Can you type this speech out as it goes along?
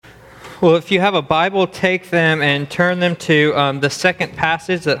Well, if you have a Bible, take them and turn them to the second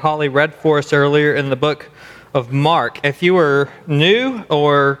passage that Holly read for us earlier in the book of Mark. If you are new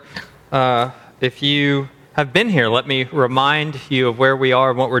or if you have been here, let me remind you of where we are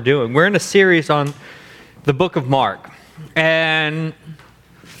and what we're doing. We're in a series on the book of Mark. And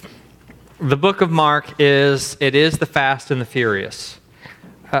the book of Mark is the fast and the furious.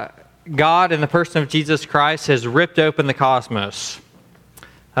 God, in the person of Jesus Christ, has ripped open the cosmos.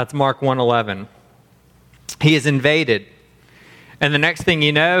 That's Mark 1:11. He is invaded. And the next thing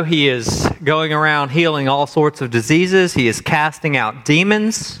you know, he is going around healing all sorts of diseases. He is casting out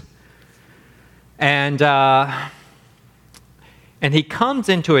demons. And he comes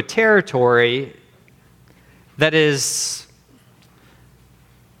into a territory that is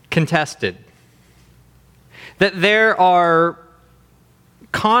contested. That there are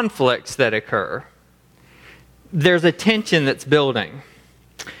conflicts that occur. There's a tension that's building.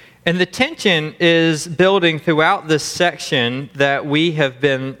 And the tension is building throughout this section that we have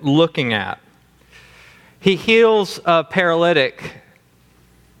been looking at. He heals a paralytic,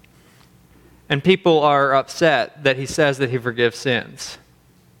 and people are upset that he says that he forgives sins.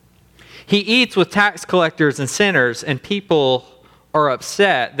 He eats with tax collectors and sinners, and people are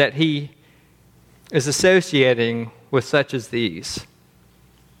upset that he is associating with such as these.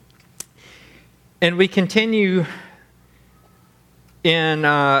 And we continue in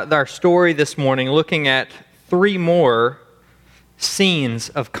our story this morning looking at three more scenes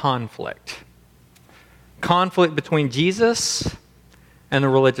of conflict. Conflict between Jesus and the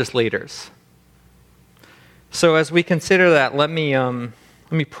religious leaders. So as we consider that, let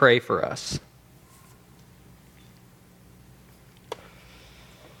me pray for us.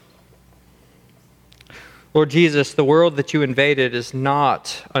 Lord Jesus, the world that you invaded is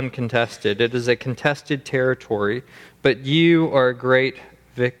not uncontested. It is a contested territory, but you are a great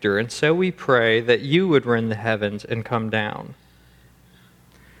victor. And so we pray that you would rend the heavens and come down.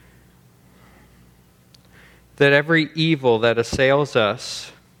 That every evil that assails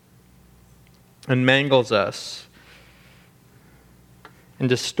us and mangles us and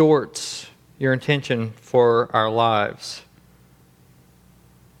distorts your intention for our lives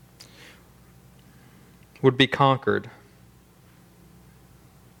would be conquered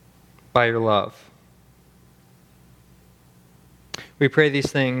by your love. We pray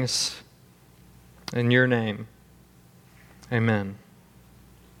these things in your name. Amen.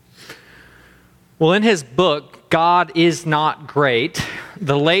 Well, in his book, God is Not Great,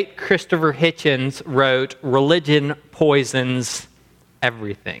 the late Christopher Hitchens wrote, "Religion poisons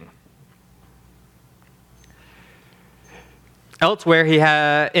everything." Elsewhere, he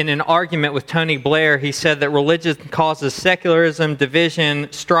had, in an argument with Tony Blair, he said that religion causes secularism, division,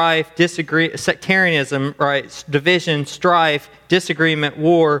 strife, sectarianism, right? Division, strife, disagreement,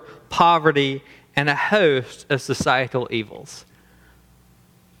 war, poverty, and a host of societal evils.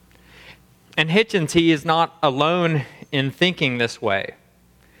 And Hitchens, he is not alone in thinking this way.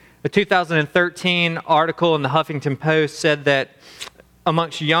 A 2013 article in the Huffington Post said that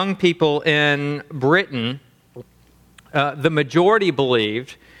amongst young people in Britain, the majority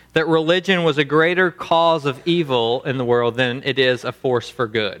believed that religion was a greater cause of evil in the world than it is a force for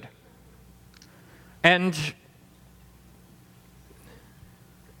good. And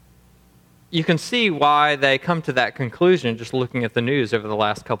you can see why they come to that conclusion just looking at the news over the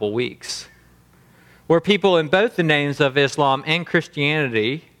last couple weeks, where people in both the names of Islam and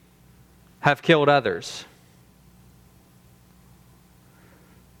Christianity have killed others.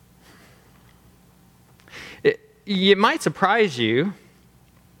 It might surprise you,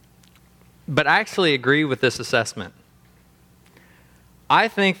 but I actually agree with this assessment. I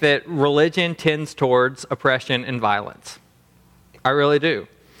think that religion tends towards oppression and violence. I really do.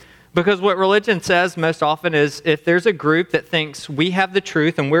 Because what religion says most often is if there's a group that thinks we have the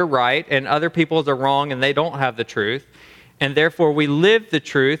truth and we're right and other people are wrong and they don't have the truth, and therefore we live the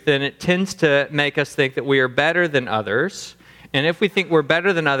truth, then it tends to make us think that we are better than others. And if we think we're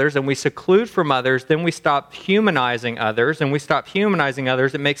better than others and we seclude from others, then we stop humanizing others. And we stop humanizing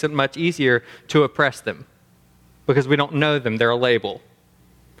others, it makes it much easier to oppress them because we don't know them. They're a label.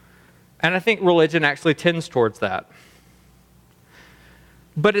 And I think religion actually tends towards that.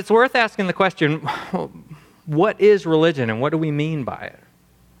 But it's worth asking the question, what is religion and what do we mean by it?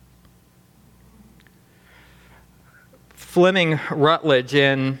 Fleming Rutledge,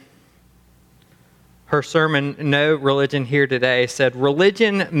 in her sermon, No Religion Here Today, said,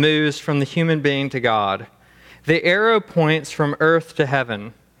 "Religion moves from the human being to God. The arrow points from earth to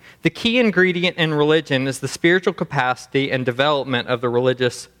heaven. The key ingredient in religion is the spiritual capacity and development of the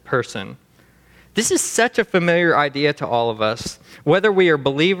religious person. This is such a familiar idea to all of us, whether we are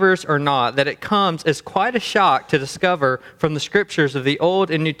believers or not, that it comes as quite a shock to discover from the scriptures of the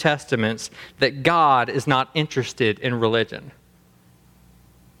Old and New Testaments that God is not interested in religion.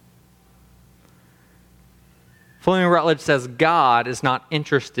 Fleming Rutledge says God is not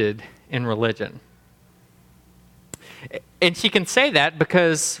interested in religion. And she can say that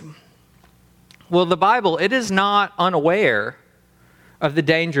because, well, the Bible, it is not unaware of the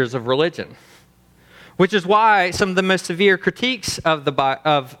dangers of religion. Which is why some of the most severe critiques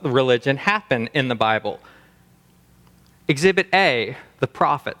of religion happen in the Bible. Exhibit A, the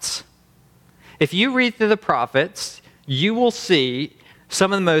prophets. If you read through the prophets, you will see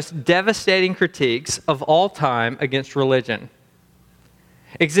some of the most devastating critiques of all time against religion.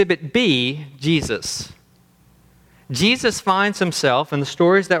 Exhibit B, Jesus. Jesus finds himself, in the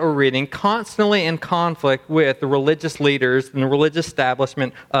stories that we're reading, constantly in conflict with the religious leaders and the religious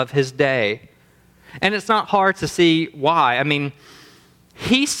establishment of his day. And it's not hard to see why. I mean,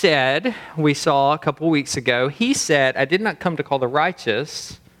 he said, we saw a couple weeks ago, he said, "I did not come to call the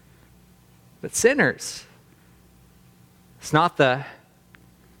righteous, but sinners." It's not the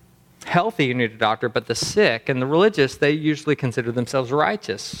healthy who need a doctor, but the sick. And the religious, they usually consider themselves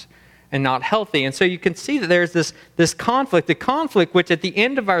righteous and not healthy. And so you can see that there's this conflict, the conflict which at the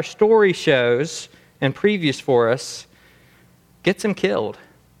end of our story shows and previews for us, gets him killed.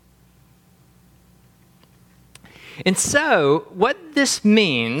 And so, what this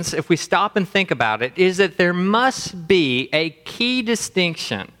means, if we stop and think about it, is that there must be a key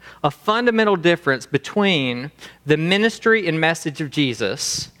distinction, a fundamental difference between the ministry and message of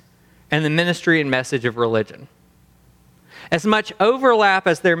Jesus and the ministry and message of religion. As much overlap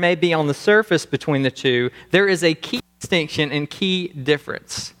as there may be on the surface between the two, there is a key distinction and key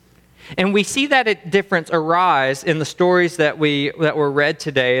difference. And we see that difference arise in the stories that were read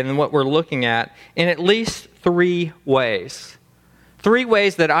today and what we're looking at in at least 3 ways. 3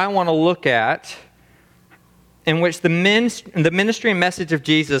 ways that I want to look at in which the ministry and message of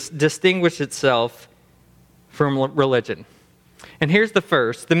Jesus distinguish itself from religion. And here's the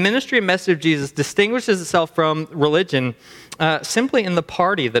first. The ministry and message of Jesus distinguishes itself from religion simply in the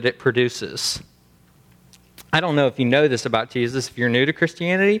party that it produces. I don't know if you know this about Jesus, if you're new to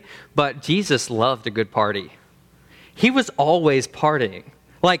Christianity, but Jesus loved a good party. He was always partying,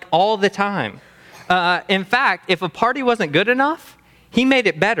 like all the time. In fact, if a party wasn't good enough, he made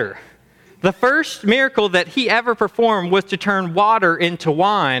it better. The first miracle that he ever performed was to turn water into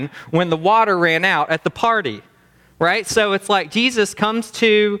wine when the water ran out at the party, right? So it's like Jesus comes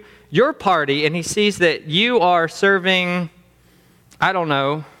to your party and he sees that you are serving, I don't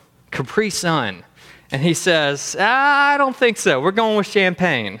know, Capri Sun. And he says, I don't think so. We're going with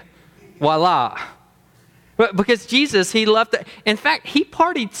champagne. Voila. But because Jesus, he loved it. In fact, he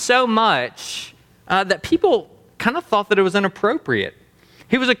partied so much that people kind of thought that it was inappropriate.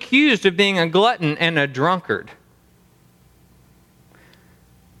 He was accused of being a glutton and a drunkard.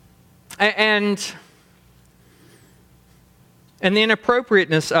 And the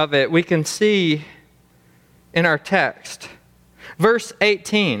inappropriateness of it we can see in our text. Verse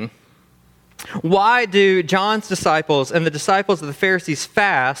 18. Why do John's disciples and the disciples of the Pharisees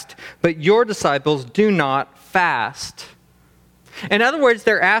fast, but your disciples do not fast? In other words,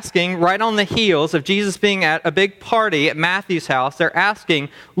 they're asking, right on the heels of Jesus being at a big party at Matthew's house, they're asking,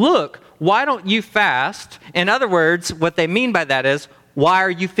 look, why don't you fast? In other words, what they mean by that is, why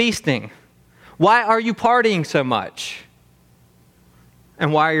are you feasting? Why are you partying so much?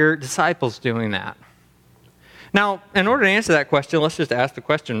 And why are your disciples doing that? Now, in order to answer that question, let's just ask the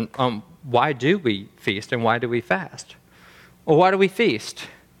question, why do we feast and why do we fast? Well, why do we feast?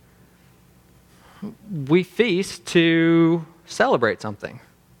 We feast to celebrate something,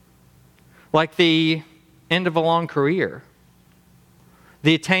 like the end of a long career,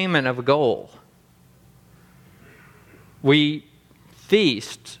 the attainment of a goal. We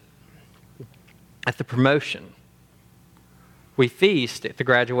feast at the promotion. We feast at the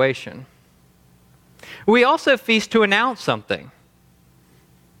graduation. We also feast to announce something,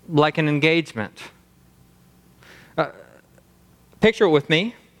 like an engagement. Picture it with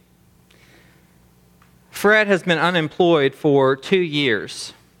me. Fred has been unemployed for 2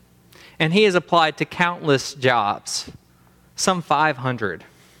 years, and he has applied to countless jobs, some 500.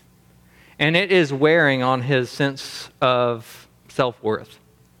 And it is wearing on his sense of self-worth.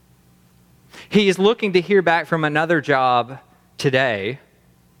 He is looking to hear back from another job today.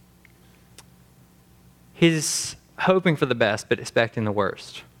 He's hoping for the best, but expecting the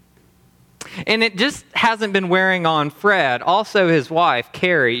worst. And it just hasn't been wearing on Fred. Also his wife,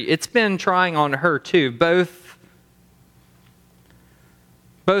 Carrie, it's been trying on her too. Both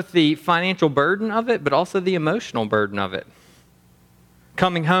both the financial burden of it, but also the emotional burden of it.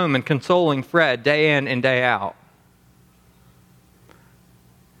 Coming home and consoling Fred day in and day out.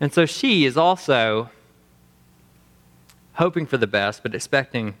 And so she is also hoping for the best, but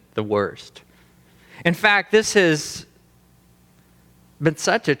expecting the worst. In fact, this has been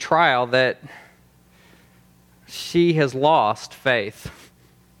such a trial that she has lost faith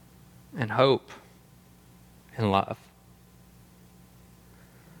and hope and love.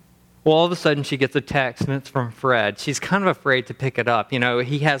 Well, all of a sudden she gets a text, and it's from Fred. She's kind of afraid to pick it up. You know,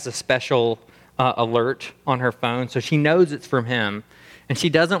 he has a special alert on her phone, so she knows it's from him. And she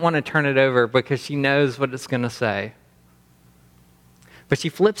doesn't want to turn it over because she knows what it's going to say. But she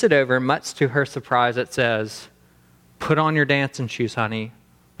flips it over, much to her surprise, it says, "Put on your dancing shoes, honey.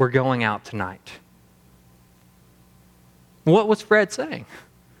 We're going out tonight." What was Fred saying?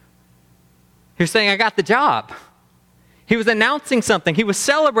 He was saying, I got the job. He was announcing something. He was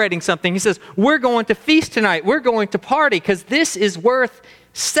celebrating something. He says, we're going to feast tonight. We're going to party because this is worth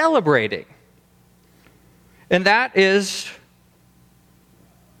celebrating. And that is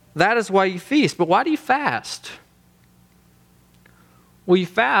why you feast. But why do you fast? Well, you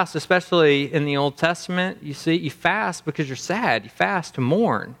fast, especially in the Old Testament, you fast because you're sad. You fast to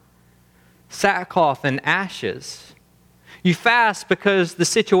mourn. Sackcloth and ashes. You fast because the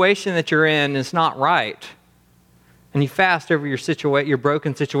situation that you're in is not right. And you fast over your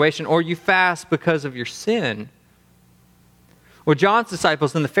broken situation, or you fast because of your sin. Well, John's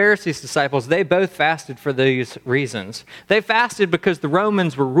disciples and the Pharisees' disciples, they both fasted for these reasons. They fasted because the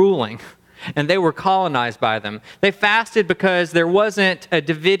Romans were ruling, and they were colonized by them. They fasted because there wasn't a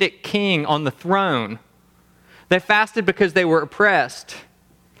Davidic king on the throne. They fasted because they were oppressed.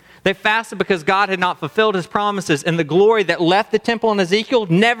 They fasted because God had not fulfilled his promises, and the glory that left the temple in Ezekiel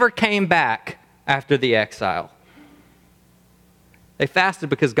never came back after the exile. They fasted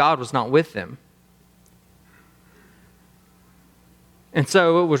because God was not with them. And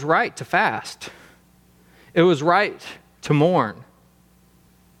so it was right to fast. It was right to mourn.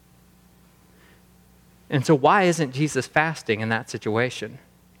 And so why isn't Jesus fasting in that situation?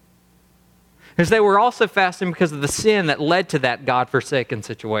 Because they were also fasting because of the sin that led to that God-forsaken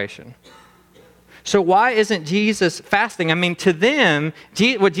situation. So why isn't Jesus fasting? I mean, to them,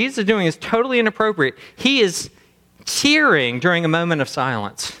 what Jesus is doing is totally inappropriate. He is cheering during a moment of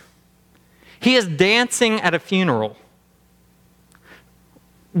silence. He is dancing at a funeral.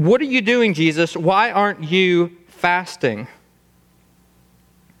 What are you doing, Jesus? Why aren't you fasting?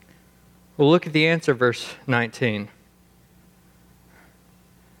 Well, look at the answer, verse 19.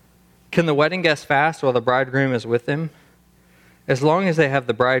 Can the wedding guests fast while the bridegroom is with them? As long as they have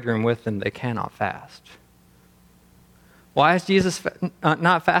the bridegroom with them, they cannot fast. Why is Jesus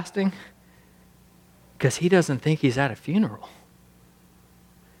not fasting? Because he doesn't think he's at a funeral.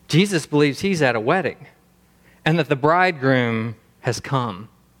 Jesus believes he's at a wedding and that the bridegroom has come.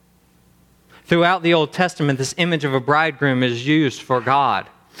 Throughout the Old Testament, this image of a bridegroom is used for God,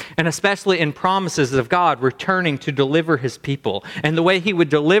 and especially in promises of God returning to deliver his people. And the way he would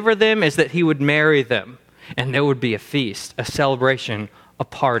deliver them is that he would marry them, and there would be a feast, a celebration, a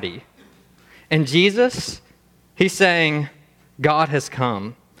party. And Jesus, he's saying, God has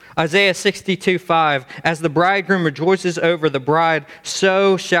come. Isaiah 62:5, as the bridegroom rejoices over the bride,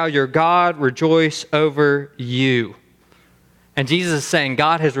 so shall your God rejoice over you. And Jesus is saying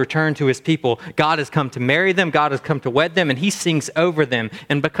God has returned to his people. God has come to marry them. God has come to wed them, and he sings over them.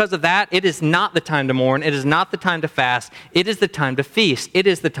 And because of that, it is not the time to mourn. It is not the time to fast. It is the time to feast. It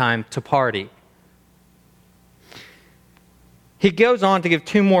is the time to party. He goes on to give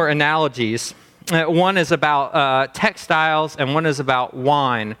two more analogies. One is about textiles and one is about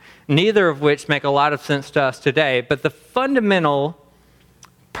wine, neither of which make a lot of sense to us today. But the fundamental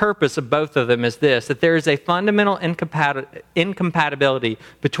purpose of both of them is this, that there is a fundamental incompatibility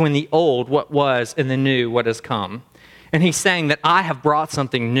between the old, what was, and the new, what has come. And he's saying that I have brought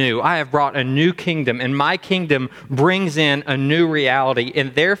something new. I have brought a new kingdom, and my kingdom brings in a new reality,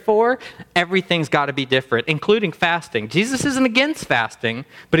 and therefore, everything's got to be different, including fasting. Jesus isn't against fasting,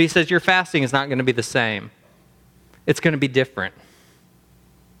 but he says your fasting is not going to be the same. It's going to be different.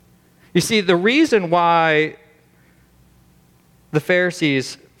 You see, the reason why the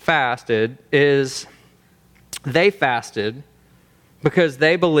Pharisees fasted is they fasted because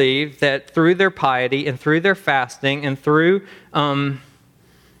they believed that through their piety and through their fasting and through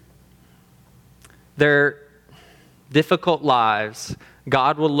their difficult lives,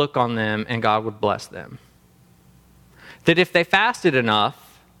 God would look on them and God would bless them. That if they fasted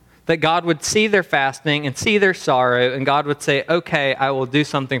enough, that God would see their fasting and see their sorrow, and God would say, okay, I will do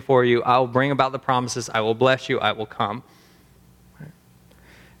something for you. I will bring about the promises. I will bless you. I will come.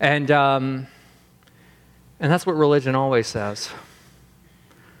 And that's what religion always says.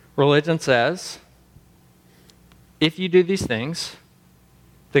 Religion says, if you do these things,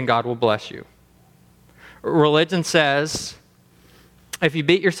 then God will bless you. Religion says, if you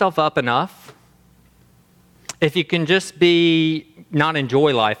beat yourself up enough, if you can just not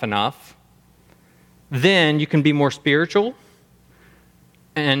enjoy life enough, then you can be more spiritual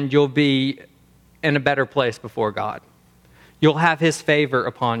and you'll be in a better place before God. You'll have His favor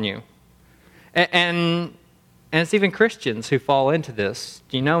upon you. And it's even Christians who fall into this.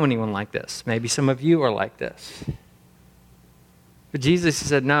 Do you know anyone like this? Maybe some of you are like this. But Jesus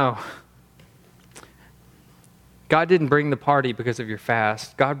said, no. God didn't bring the party because of your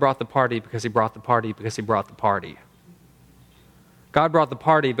fast. God brought the party because He brought the party because He brought the party. God brought the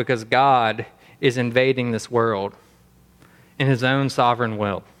party because God is invading this world in His own sovereign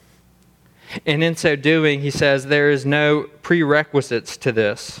will. And in so doing, He says there is no prerequisites to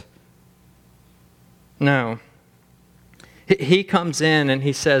this. No. He comes in and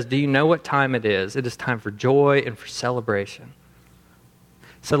He says, do you know what time it is? It is time for joy and for celebration.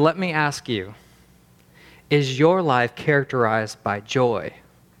 So let me ask you, is your life characterized by joy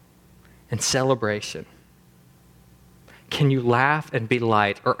and celebration? Can you laugh and be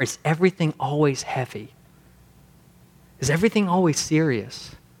light, or is everything always heavy? Is everything always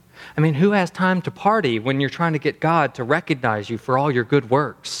serious? I mean, who has time to party when you're trying to get God to recognize you for all your good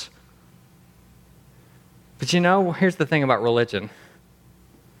works? But you know, here's the thing about religion.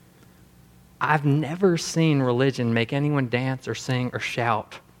 I've never seen religion make anyone dance or sing or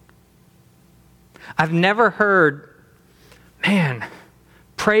shout. I've never heard, man,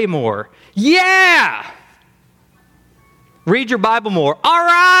 pray more. Yeah! Read your Bible more. All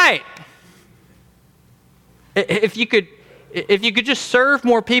right! If you could just serve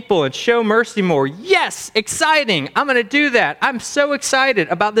more people and show mercy more. Yes, exciting. I'm going to do that. I'm so excited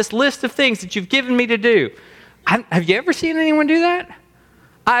about this list of things that you've given me to do. Have you ever seen anyone do that?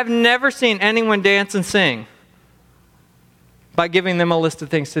 I've never seen anyone dance and sing by giving them a list of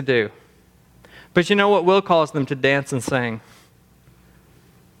things to do. But you know what will cause them to dance and sing?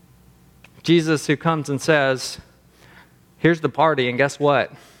 Jesus, who comes and says, here's the party, and guess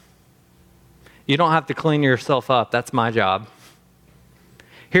what? You don't have to clean yourself up. That's my job.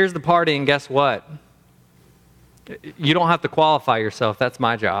 Here's the party, and guess what? You don't have to qualify yourself. That's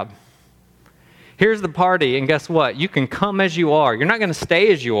my job. Here's the party, and guess what? You can come as you are. You're not going to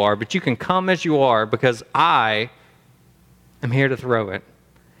stay as you are, but you can come as you are because I am here to throw it.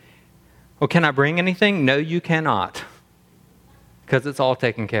 Well, can I bring anything? No, you cannot, because it's all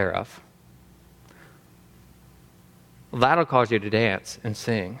taken care of. Well, that'll cause you to dance and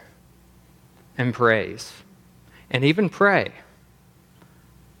sing and praise and even pray,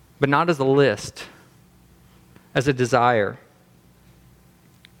 but not as a list, as a desire.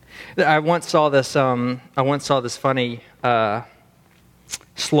 I once saw this funny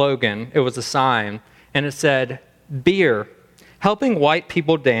slogan. It was a sign, and it said, "Beer, helping white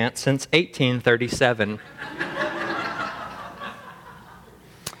people dance since 1837."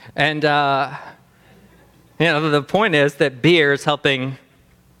 And the point is that beer is helping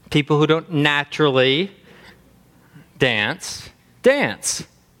people who don't naturally dance.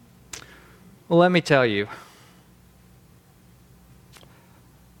 Well, let me tell you,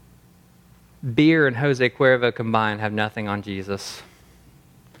 beer and Jose Cuervo combined have nothing on Jesus.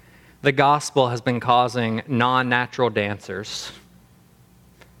 The gospel has been causing non-natural dancers,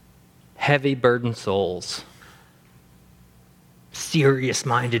 heavy burdened souls,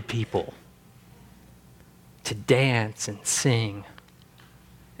 serious-minded people to dance and sing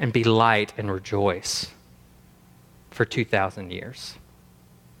and be light and rejoice for 2,000 years.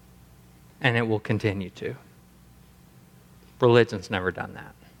 And it will continue to. Religion's never done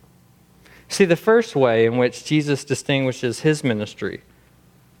that. See, the first way in which Jesus distinguishes His ministry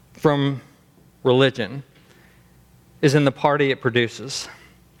from religion is in the party it produces.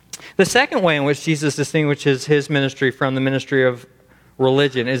 The second way in which Jesus distinguishes His ministry from the ministry of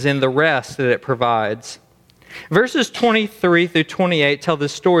religion is in the rest that it provides. Verses 23 through 28 tell the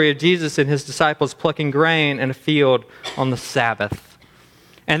story of Jesus and His disciples plucking grain in a field on the Sabbath.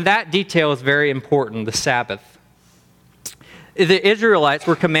 And that detail is very important, the Sabbath. The Israelites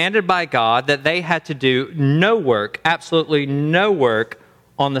were commanded by God that they had to do no work, absolutely no work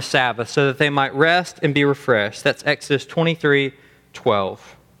on the Sabbath so that they might rest and be refreshed. That's Exodus 23:12.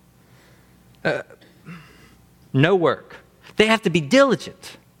 No work. They have to be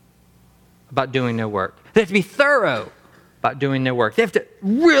diligent about doing no work. They have to be thorough about doing no work. They have to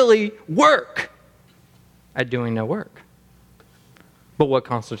really work at doing no work. But what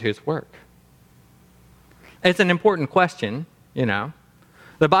constitutes work? It's an important question,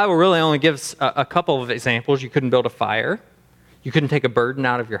 The Bible really only gives a couple of examples. You couldn't build a fire. You couldn't take a burden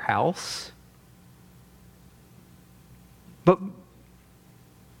out of your house. But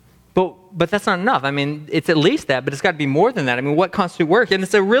that's not enough. I mean, it's at least that, but it's got to be more than that. I mean, what constitutes work? And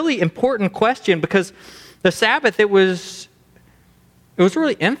it's a really important question because the Sabbath, it was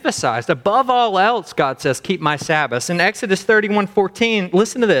really emphasized. Above all else, God says, keep my Sabbaths. In Exodus 31:14,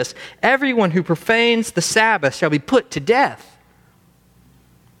 listen to this. Everyone who profanes the Sabbath shall be put to death.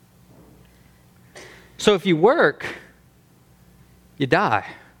 So if you work, you die.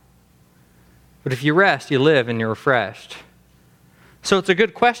 But if you rest, you live and you're refreshed. So it's a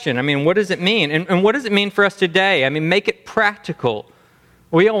good question. I mean, what does it mean? And what does it mean for us today? I mean, make it practical.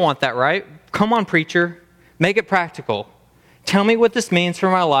 We all want that, right? Come on, preacher. Make it practical. Tell me what this means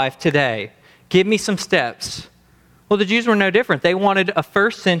for my life today. Give me some steps. Well, the Jews were no different. They wanted a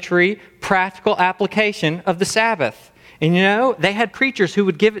first century practical application of the Sabbath. And you know, they had preachers who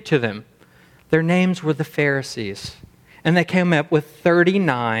would give it to them. Their names were the Pharisees. And they came up with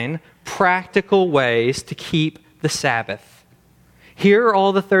 39 practical ways to keep the Sabbath. Here are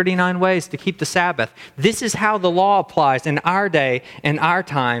all the 39 ways to keep the Sabbath. This is how the law applies in our day and our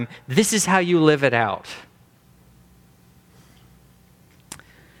time. This is how you live it out.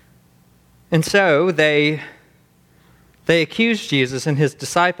 And so they accused Jesus and his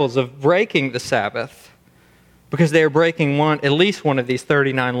disciples of breaking the Sabbath because they are breaking at least one of these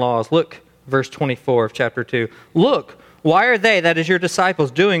 39 laws. Look, verse 24 of chapter 2. Look, why are they, that is your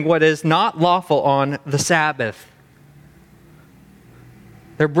disciples, doing what is not lawful on the Sabbath?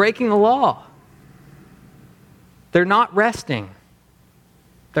 They're breaking the law. They're not resting.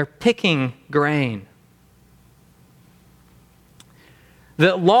 They're picking grain.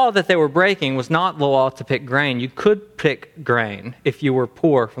 The law that they were breaking was not the law to pick grain. You could pick grain if you were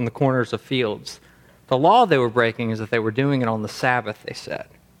poor from the corners of fields. The law they were breaking is that they were doing it on the Sabbath, they said.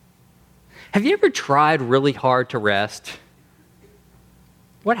 Have you ever tried really hard to rest?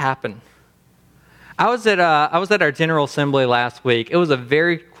 What happened? I was at our General Assembly last week. It was a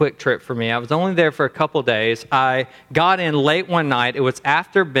very quick trip for me. I was only there for a couple days. I got in late one night. It was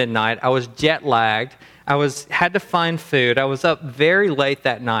after midnight. I was jet lagged. Had to find food. I was up very late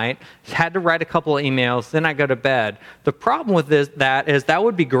that night. Had to write a couple of emails. Then I go to bed. The problem with that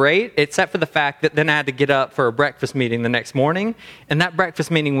would be great, except for the fact that then I had to get up for a breakfast meeting the next morning, and that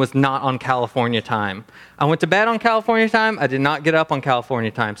breakfast meeting was not on California time. I went to bed on California time. I did not get up on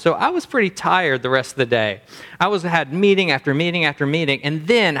California time. So I was pretty tired the rest of the day. I had meeting after meeting after meeting, and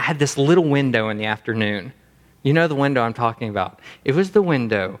then I had this little window in the afternoon. You know the window I'm talking about. It was the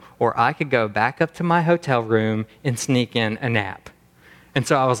window where I could go back up to my hotel room and sneak in a nap. And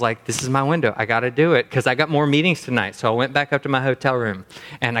so I was like, this is my window. I got to do it because I got more meetings tonight. So I went back up to my hotel room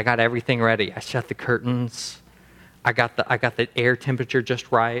and I got everything ready. I shut the curtains. I got the air temperature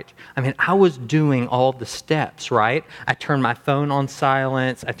just right. I mean, I was doing all the steps, right? I turned my phone on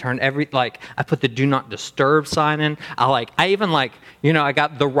silence. I put the do not disturb sign in. I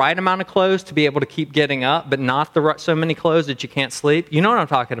got the right amount of clothes to be able to keep getting up, but not so many clothes that you can't sleep. You know what I'm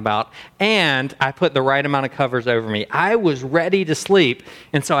talking about. And I put the right amount of covers over me. I was ready to sleep.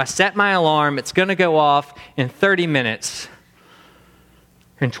 And so I set my alarm. It's going to go off in 30 minutes.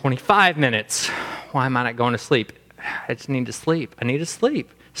 In 25 minutes. Why am I not going to sleep? I just need to sleep. I need to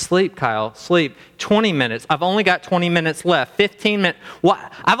sleep. Sleep, Kyle. Sleep. 20 minutes. I've only got 20 minutes left. 15 minutes.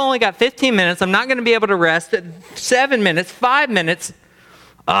 What? I've only got 15 minutes. I'm not going to be able to rest. 7 minutes. 5 minutes.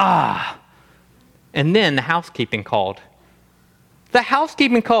 And then the housekeeping called. The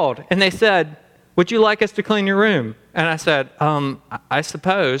housekeeping called. And they said, would you like us to clean your room? And I said, I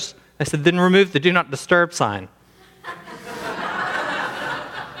suppose. I said, then remove the do not disturb sign.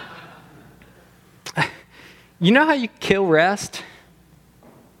 You know how you kill rest?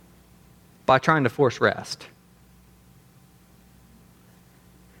 By trying to force rest.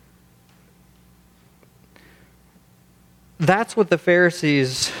 That's what the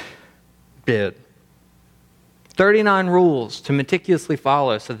Pharisees did. 39 rules to meticulously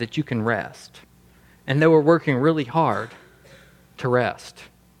follow so that you can rest. And they were working really hard to rest.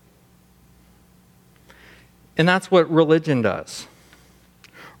 And that's what religion does.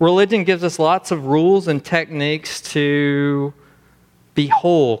 Religion gives us lots of rules and techniques to be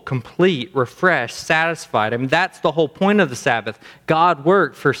whole, complete, refreshed, satisfied. I mean, that's the whole point of the Sabbath. God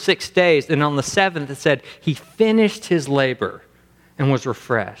worked for 6 days, and on the seventh it said he finished his labor and was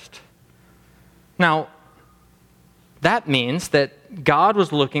refreshed. Now, that means that God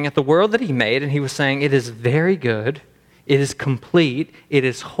was looking at the world that he made, and he was saying, it is very good, it is complete, it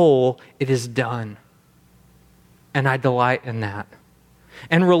is whole, it is done. And I delight in that.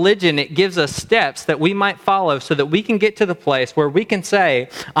 And religion, it gives us steps that we might follow so that we can get to the place where we can say,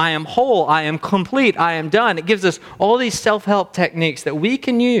 I am whole, I am complete, I am done. It gives us all these self-help techniques that we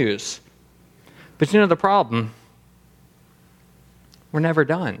can use. But you know the problem? We're never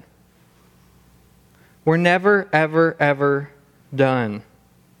done. We're never, ever, ever done.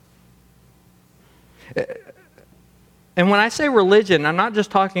 And when I say religion, I'm not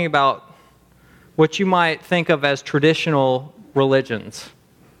just talking about what you might think of as traditional religions.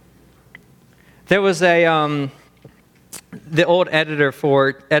 There was the old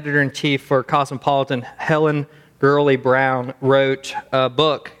editor-in-chief for Cosmopolitan, Helen Gurley Brown, wrote a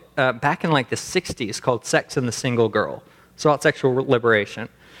book back in like the 60s called Sex and the Single Girl. It's about sexual liberation.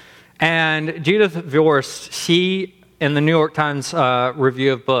 And Judith Viorst, she, in the New York Times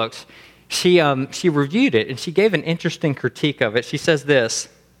review of books, she reviewed it and she gave an interesting critique of it. She says this: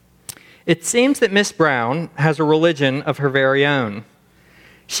 "It seems that Miss Brown has a religion of her very own.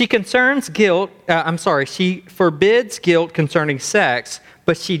 She forbids guilt concerning sex,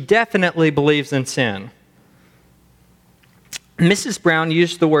 but she definitely believes in sin." Mrs. Brown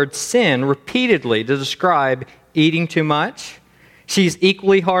used the word sin repeatedly to describe eating too much. She's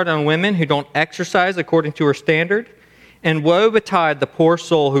equally hard on women who don't exercise according to her standard. And woe betide the poor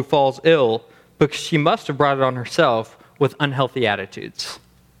soul who falls ill, because she must have brought it on herself with unhealthy attitudes.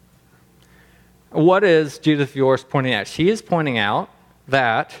 What is Judith Viorst pointing out? She is pointing out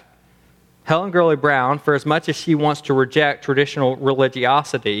that Helen Gurley Brown, for as much as she wants to reject traditional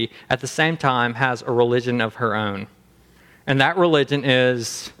religiosity, at the same time has a religion of her own. And that religion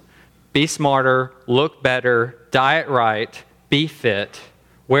is be smarter, look better, diet right, be fit,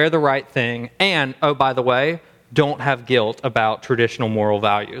 wear the right thing, and, oh, by the way, don't have guilt about traditional moral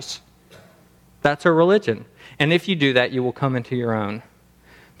values. That's her religion. And if you do that, you will come into your own.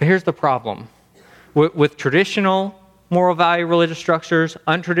 But here's the problem. With traditional moral value religious structures,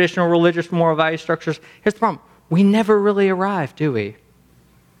 untraditional religious moral value structures, here's the problem. We never really arrive, do we?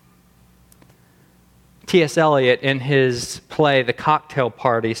 T.S. Eliot, in his play The Cocktail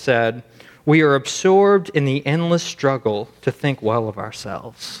Party, said, "We are absorbed in the endless struggle to think well of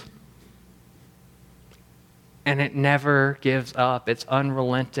ourselves." And it never gives up. It's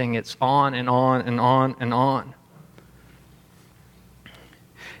unrelenting. It's on and on and on and on.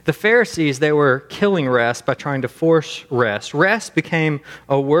 The Pharisees, they were killing rest by trying to force rest. Rest became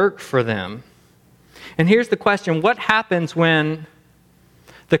a work for them. And here's the question: what happens when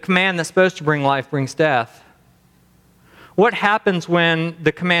the command that's supposed to bring life brings death? What happens when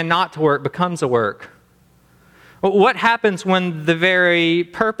the command not to work becomes a work? What happens when the very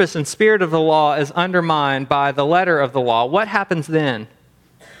purpose and spirit of the law is undermined by the letter of the law? What happens then?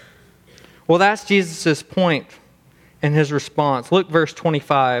 Well, that's Jesus' point in his response. Look, verse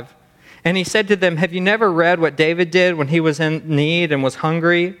 25. "And he said to them, 'Have you never read what David did when he was in need and was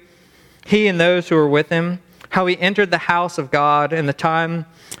hungry, he and those who were with him? How he entered the house of God in the time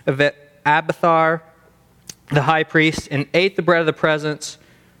of Abiathar, the high priest, and ate the bread of the presence,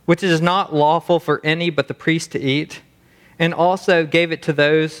 which is not lawful for any but the priest to eat, and also gave it to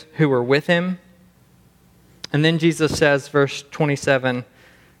those who were with him.'" And then Jesus says, verse 27,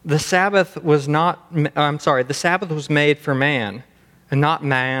 the Sabbath was made for man, and not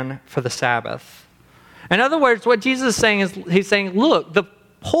man for the Sabbath." In other words, what Jesus is saying is, he's saying, look, the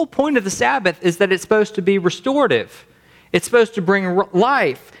whole point of the Sabbath is that it's supposed to be restorative. It's supposed to bring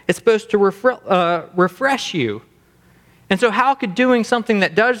life. It's supposed to refresh you. And so how could doing something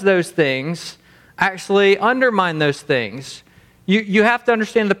that does those things actually undermine those things? You have to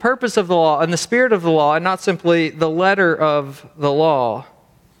understand the purpose of the law and the spirit of the law, and not simply the letter of the law.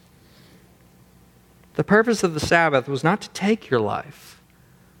 The purpose of the Sabbath was not to take your life,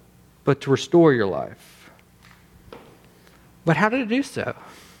 but to restore your life. But how did it do so?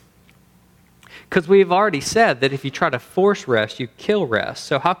 Because we've already said that if you try to force rest, you kill rest.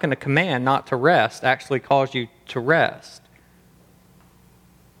 So how can a command not to rest actually cause you to rest?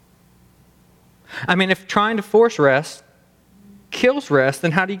 I mean, if trying to force rest kills rest,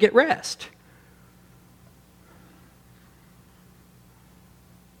 then how do you get rest?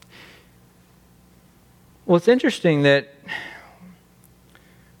 Well, it's interesting that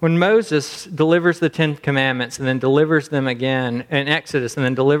when Moses delivers the Ten Commandments and then delivers them again in Exodus and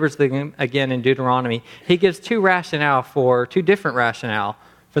then delivers them again in Deuteronomy, he gives two different rationale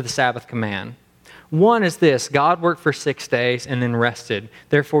for the Sabbath command. One is this: God worked for 6 days and then rested.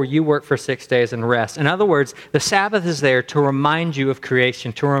 Therefore, you work for 6 days and rest. In other words, the Sabbath is there to remind you of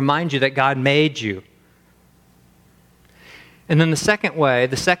creation, to remind you that God made you. And then the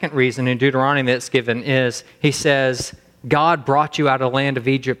second reason in Deuteronomy that's given is, he says, God brought you out of the land of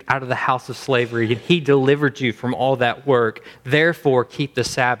Egypt, out of the house of slavery, and he delivered you from all that work. Therefore, keep the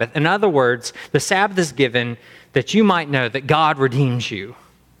Sabbath. In other words, the Sabbath is given that you might know that God redeems you.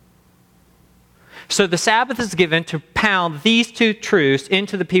 So the Sabbath is given to pound these two truths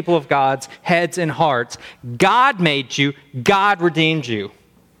into the people of God's heads and hearts. God made you. God redeemed you.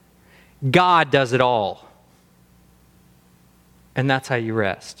 God does it all. And that's how you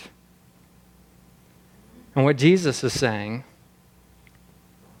rest. And what Jesus is saying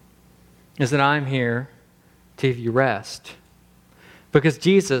is that I'm here to give you rest. Because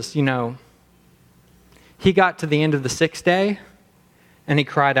Jesus, he got to the end of the sixth day and he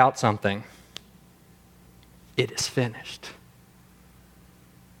cried out something. It is finished.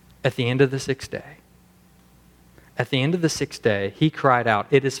 At the end of the sixth day. At the end of the sixth day, he cried out,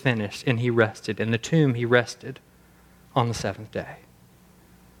 it is finished, and he rested. In the tomb, he rested on the seventh day.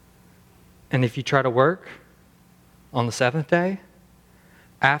 And if you try to work on the seventh day,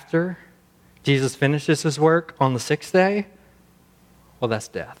 after Jesus finishes his work on the sixth day, well, that's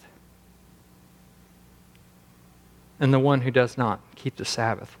death. And the one who does not keep the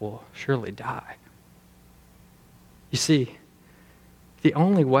Sabbath will surely die. You see, the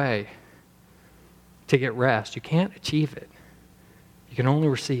only way to get rest, you can't achieve it. You can only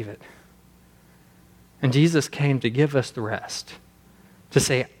receive it. And Jesus came to give us the rest, to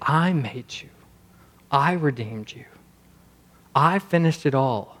say, I made you. I redeemed you. I finished it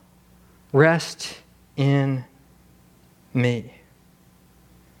all. Rest in me.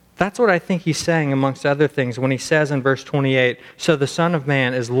 That's what I think he's saying amongst other things when he says in verse 28, so the Son of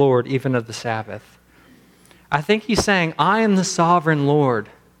Man is Lord even of the Sabbath. I think he's saying, I am the sovereign Lord.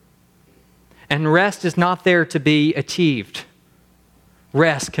 And rest is not there to be achieved.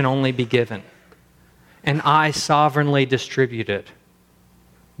 Rest can only be given. And I sovereignly distribute it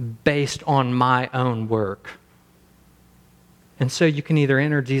based on my own work. And so you can either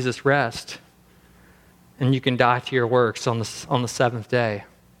enter Jesus' rest and you can die to your works on the seventh day.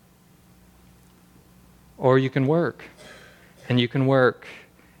 Or you can work. And you can work.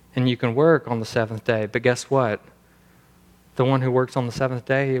 And you can work on the seventh day. But guess what? The one who works on the seventh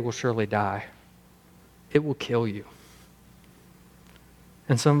day, it will surely die. It will kill you.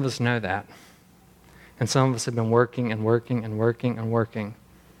 And some of us know that. And some of us have been working and working and working and working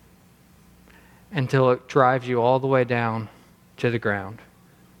until it drives you all the way down to the ground.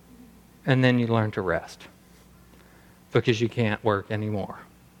 And then you learn to rest because you can't work anymore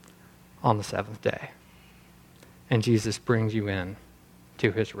on the seventh day. And Jesus brings you in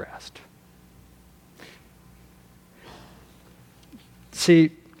to his rest.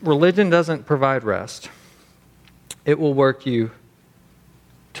 See, religion doesn't provide rest. It will work you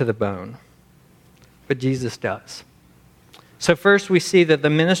to the bone. But Jesus does. So first we see that the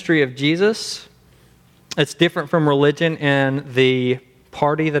ministry of Jesus, it's different from religion in the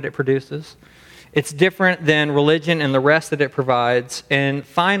party that it produces. It's different than religion and the rest that it provides. And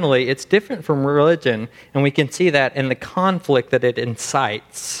finally, it's different from religion, and we can see that in the conflict that it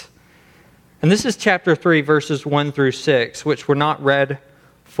incites. And this is chapter 3, verses 1 through 6, which were not read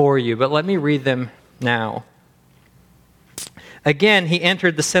for you, but let me read them now. Again, he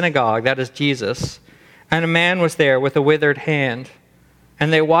entered the synagogue, that is Jesus, and a man was there with a withered hand.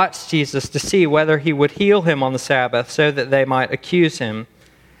 And they watched Jesus to see whether he would heal him on the Sabbath so that they might accuse him.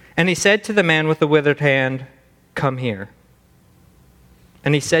 And he said to the man with the withered hand, come here.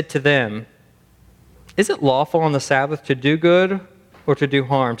 And he said to them, is it lawful on the Sabbath to do good or to do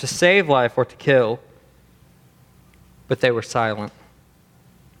harm, to save life or to kill? But they were silent.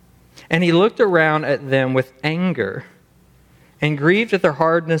 And he looked around at them with anger and grieved at their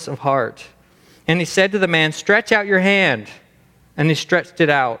hardness of heart. And he said to the man, stretch out your hand. And he stretched it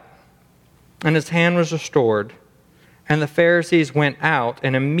out, and his hand was restored. And the Pharisees went out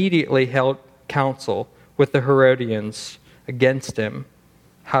and immediately held counsel with the Herodians against him,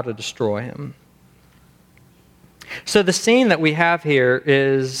 how to destroy him. So the scene that we have here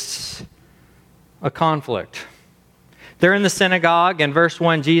is a conflict. They're in the synagogue, and verse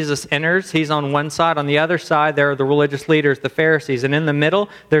 1, Jesus enters. He's on one side. On the other side, there are the religious leaders, the Pharisees. And in the middle,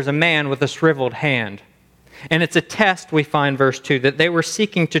 there's a man with a shriveled hand. And it's a test, we find, verse 2, that they were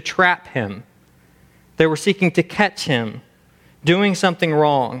seeking to trap him. They were seeking to catch him doing something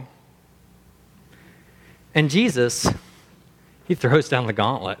wrong. And Jesus, he throws down the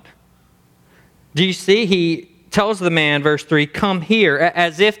gauntlet. Do you see? He tells the man, verse 3, come here,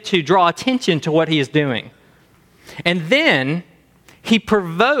 as if to draw attention to what he is doing. And then he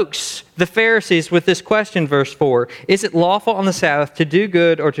provokes the Pharisees with this question, verse 4. Is it lawful on the Sabbath to do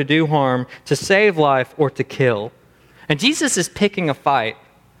good or to do harm, to save life or to kill? And Jesus is picking a fight.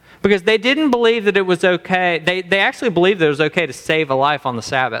 Because they didn't believe that it was okay. They actually believed that it was okay to save a life on the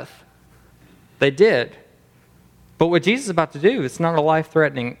Sabbath. They did. But what Jesus is about to do, it's not a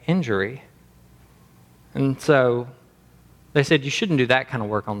life-threatening injury. And so they said, you shouldn't do that kind of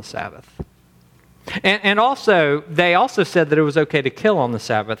work on the Sabbath. And also, they also said that it was okay to kill on the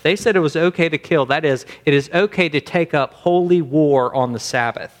Sabbath. They said it was okay to kill. That is, it is okay to take up holy war on the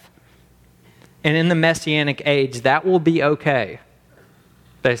Sabbath. And in the Messianic age, that will be okay,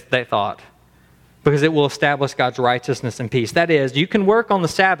 they thought, because it will establish God's righteousness and peace. That is, you can work on the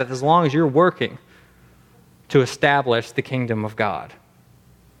Sabbath as long as you're working to establish the kingdom of God.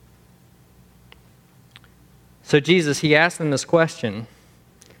 So Jesus, he asked them this question,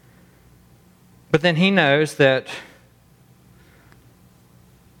 but then he knows that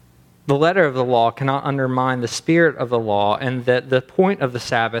the letter of the law cannot undermine the spirit of the law, and that the point of the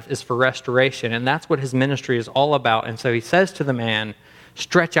Sabbath is for restoration, and that's what his ministry is all about. And so he says to the man,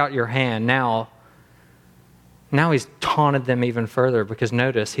 stretch out your hand. Now he's taunted them even further, because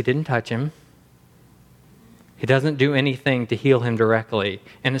notice, he didn't touch him. He doesn't do anything to heal him directly.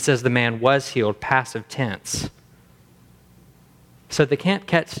 And it says the man was healed, passive tense. So they can't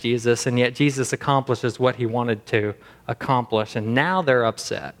catch Jesus, and yet Jesus accomplishes what he wanted to accomplish. And now they're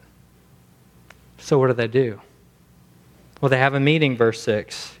upset. So what do? Well, they have a meeting, verse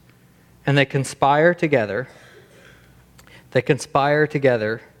 6. And they conspire together. They conspire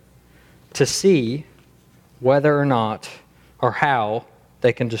together to see whether or not or how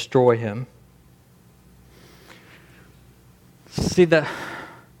they can destroy him. See, the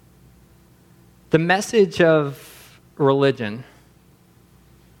message of religion,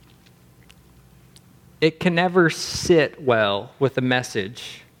 it can never sit well with the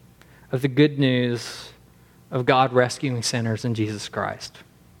message of the good news of God rescuing sinners in Jesus Christ.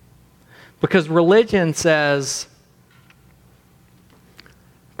 Because religion says,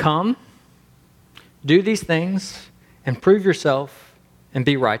 come, do these things, and prove yourself, and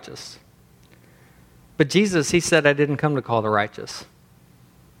be righteous. But Jesus, he said, I didn't come to call the righteous.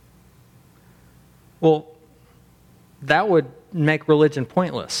 Well, that would make religion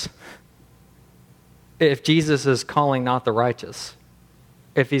pointless. If Jesus is calling not the righteous,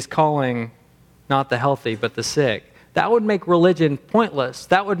 if he's calling not the healthy but the sick, that would make religion pointless.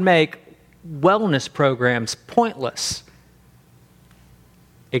 That would make wellness programs pointless.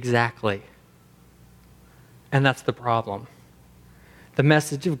 Exactly. And that's the problem. The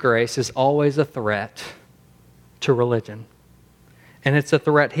message of grace is always a threat to religion. And it's a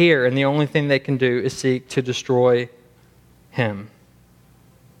threat here, and the only thing they can do is seek to destroy him.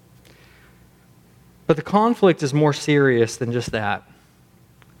 But the conflict is more serious than just that.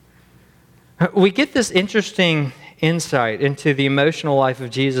 We get this interesting insight into the emotional life of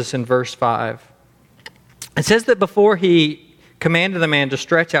Jesus in verse 5. It says that before he commanded the man to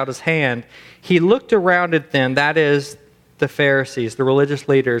stretch out his hand, he looked around at them, that is, the Pharisees, the religious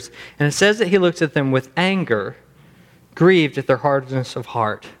leaders, and it says that he looks at them with anger, grieved at their hardness of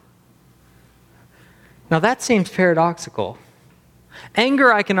heart. Now that seems paradoxical.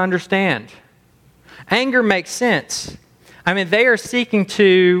 Anger I can understand. Anger makes sense. I mean, they are seeking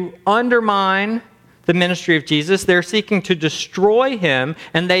to undermine the ministry of Jesus. They're seeking to destroy him,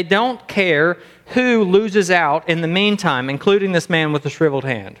 and they don't care who loses out in the meantime, including this man with the shriveled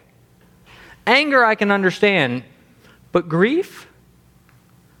hand. Anger I can understand, but grief?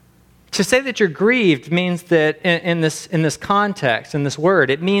 To say that you're grieved means that in this context, in this word,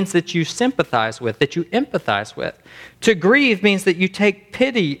 it means that you sympathize with, that you empathize with. To grieve means that you take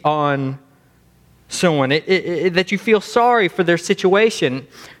pity on someone, that you feel sorry for their situation.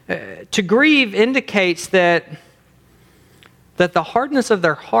 To grieve indicates that the hardness of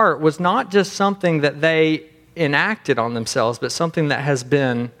their heart was not just something that they enacted on themselves, but something that has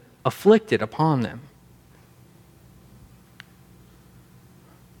been afflicted upon them.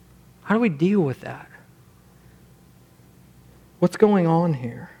 How do we deal with that? What's going on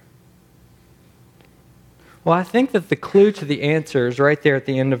here? Well, I think that the clue to the answer is right there at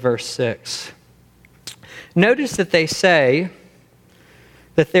the end of verse 6. Notice that they say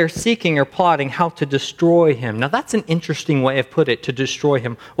that they're seeking or plotting how to destroy him. Now, that's an interesting way of putting it, to destroy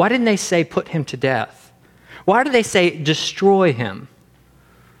him. Why didn't they say put him to death? Why do they say destroy him?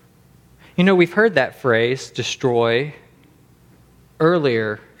 You know, we've heard that phrase, destroy,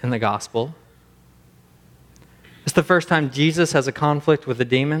 earlier in the gospel. It's the first time Jesus has a conflict with the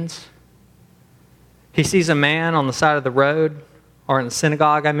demons. He sees a man on the side of the road, or in the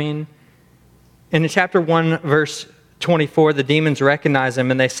synagogue, And in chapter 1, verse 24, the demons recognize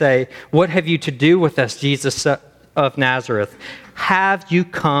him and they say, "What have you to do with us, Jesus of Nazareth? Have you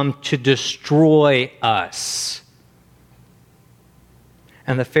come to destroy us?"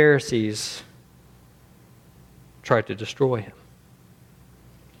 and the Pharisees tried to destroy him.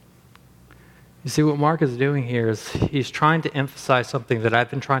 You see, what Mark is doing here is he's trying to emphasize something that I've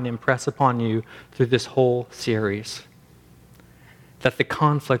been trying to impress upon you through this whole series. That the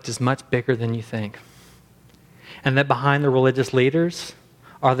conflict is much bigger than you think. And that behind the religious leaders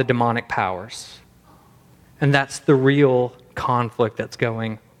are the demonic powers. And that's the real conflict that's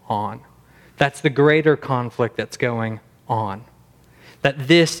going on. That's the greater conflict that's going on. That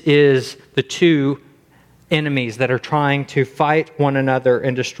this is the two enemies that are trying to fight one another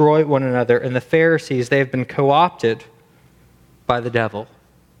and destroy one another. And the Pharisees, they have been co-opted by the devil.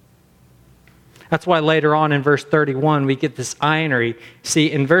 That's why later on in verse 31, we get this irony.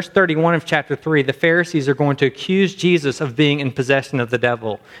 See, in verse 31 of chapter 3, the Pharisees are going to accuse Jesus of being in possession of the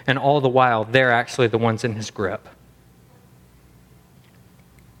devil. And all the while, they're actually the ones in his grip.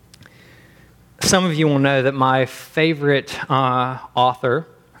 Some of you will know that my favorite author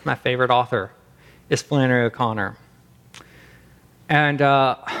is Flannery O'Connor. And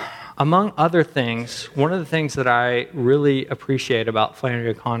among other things, one of the things that I really appreciate about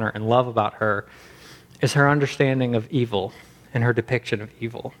Flannery O'Connor and love about her is her understanding of evil and her depiction of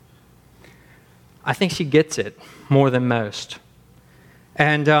evil. I think she gets it more than most.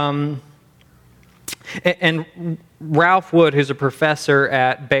 And Ralph Wood, who's a professor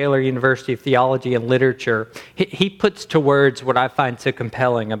at Baylor University of Theology and Literature, he puts to words what I find so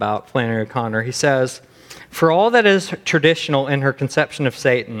compelling about Flannery O'Connor. He says, "For all that is traditional in her conception of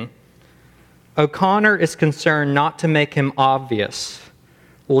Satan, O'Connor is concerned not to make him obvious,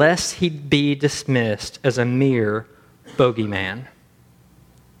 lest he be dismissed as a mere bogeyman."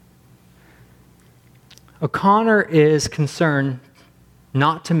 O'Connor is concerned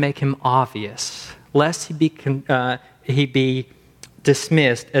not to make him obvious, lest he be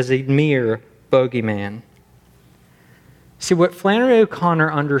dismissed as a mere bogeyman. See, what Flannery O'Connor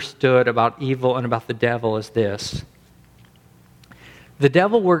understood about evil and about the devil is this. The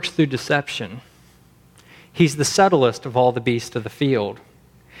devil works through deception. He's the subtlest of all the beasts of the field.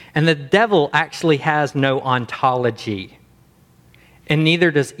 And the devil actually has no ontology, and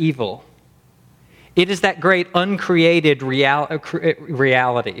neither does evil. It is that great uncreated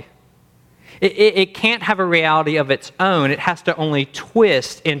reality. It can't have a reality of its own. It has to only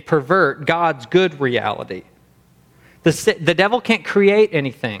twist and pervert God's good reality. The devil can't create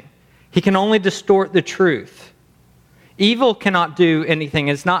anything. He can only distort the truth. Evil cannot do anything.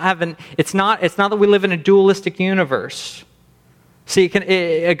 It's not that we live in a dualistic universe. See,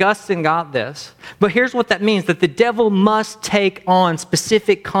 Augustine got this. But here's what that means, that the devil must take on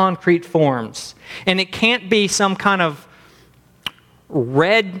specific concrete forms. And it can't be some kind of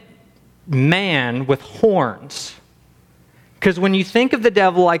red man with horns. Because when you think of the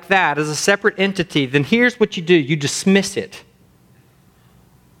devil like that as a separate entity, then here's what you do. You dismiss it.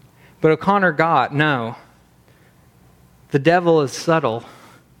 But O'Connor got, no. The devil is subtle.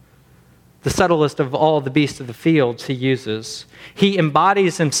 The subtlest of all the beasts of the fields he uses. He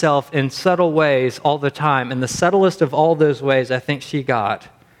embodies himself in subtle ways all the time. And the subtlest of all those ways I think she got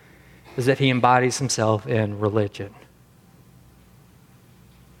is that he embodies himself in religion.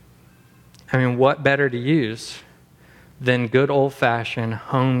 I mean, what better to use than good old-fashioned,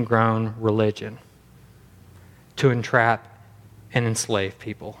 homegrown religion to entrap and enslave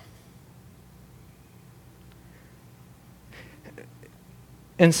people?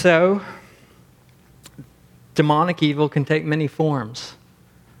 And so, demonic evil can take many forms,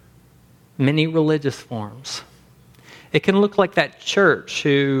 many religious forms. It can look like that church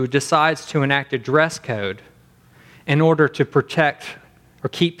who decides to enact a dress code in order to protect or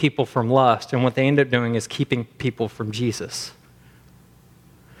keep people from lust, and what they end up doing is keeping people from Jesus.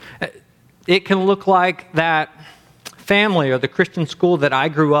 It can look like that family or the Christian school that I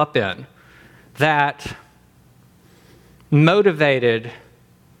grew up in that motivated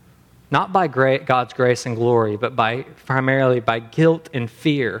not by God's grace and glory, but primarily by guilt and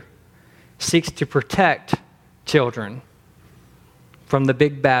fear, seeks to protect children from the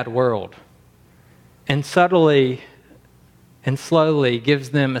big bad world, and subtly and slowly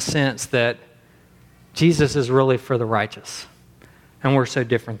gives them a sense that Jesus is really for the righteous, and we're so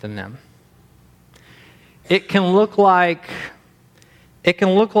different than them. It can look like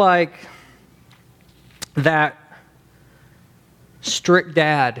that strict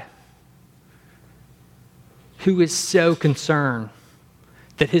dad who is so concerned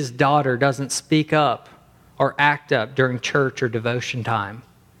that his daughter doesn't speak up or act up during church or devotion time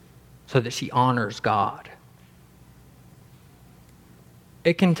so that she honors God.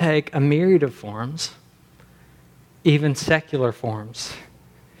 It can take a myriad of forms, even secular forms.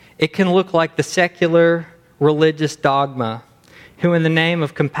 It can look like the secular religious dogma who in the name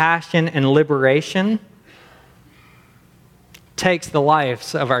of compassion and liberation takes the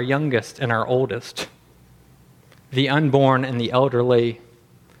lives of our youngest and our oldest, the unborn and the elderly,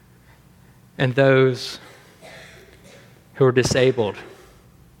 and those who are disabled.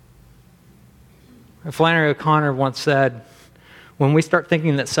 Flannery O'Connor once said, when we start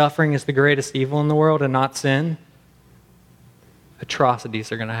thinking that suffering is the greatest evil in the world and not sin,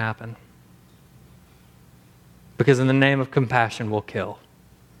 atrocities are going to happen. Because in the name of compassion, we'll kill.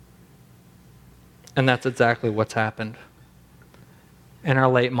 And that's exactly what's happened in our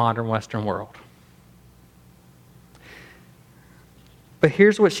late modern Western world. But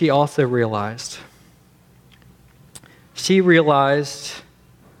here's what she also realized. She realized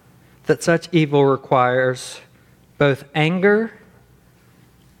that such evil requires both anger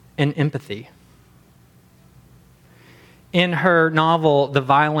and empathy. In her novel, The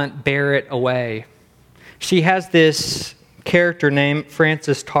Violent Bear It Away, she has this character named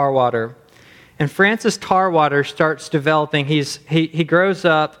Francis Tarwater. And Francis Tarwater starts developing, he grows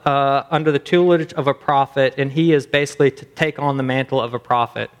up under the tutelage of a prophet, and he is basically to take on the mantle of a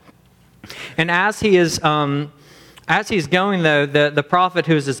prophet. And as he's going, though, the prophet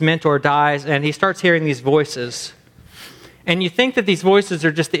who is his mentor dies, and he starts hearing these voices. And you think that these voices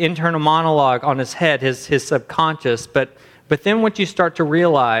are just the internal monologue on his head, his subconscious, but then what you start to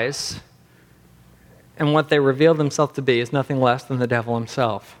realize, and what they reveal themselves to be, is nothing less than the devil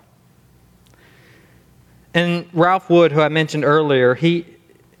himself. And Ralph Wood, who I mentioned earlier, he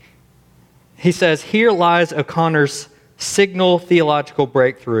says, here lies O'Connor's signal theological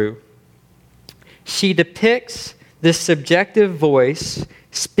breakthrough. She depicts this subjective voice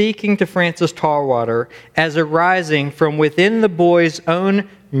speaking to Francis Tarwater as arising from within the boy's own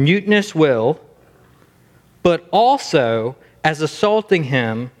mutinous will, but also as assaulting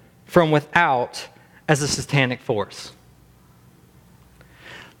him from without as a satanic force.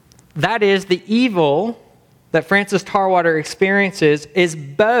 That is, the evil that Francis Tarwater experiences is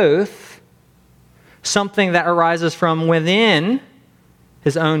both something that arises from within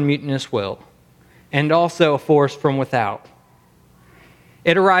his own mutinous will and also a force from without.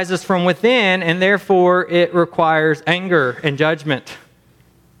 It arises from within, and therefore it requires anger and judgment.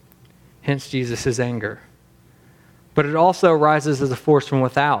 Hence Jesus' anger. But it also arises as a force from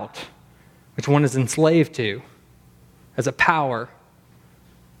without, which one is enslaved to, as a power,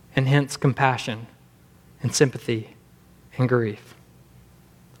 and hence compassion and sympathy and grief.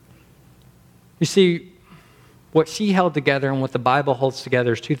 You see, what she held together and what the Bible holds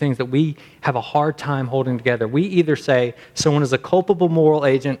together is two things that we have a hard time holding together. We either say someone is a culpable moral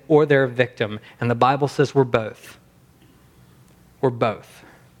agent or they're a victim, and the Bible says we're both. We're both.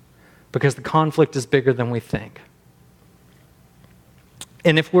 Because the conflict is bigger than we think.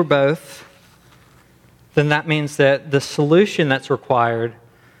 And if we're both, then that means that the solution that's required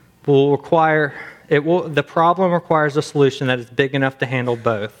the problem requires a solution that is big enough to handle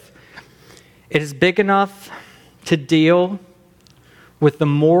both. It is big enough to deal with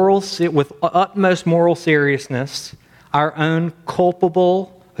utmost moral seriousness, our own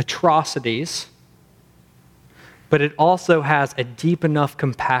culpable atrocities, but it also has a deep enough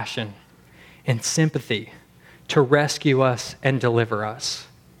compassion and sympathy to rescue us and deliver us.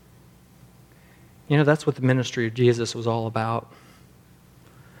 You know, that's what the ministry of Jesus was all about.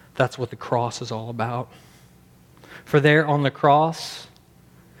 That's what the cross is all about. For there on the cross,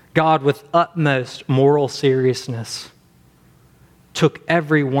 God, with utmost moral seriousness, took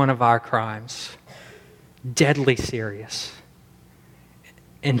every one of our crimes, deadly serious,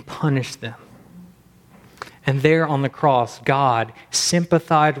 and punished them. And there on the cross, God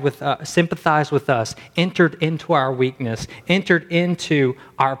sympathized with us, entered into our weakness, entered into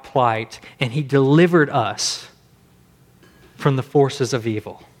our plight, and he delivered us from the forces of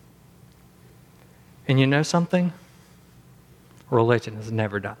evil. And you know something? Religion has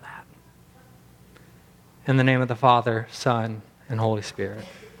never done that. In the name of the Father, Son, and Holy Spirit.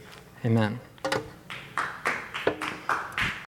 Amen.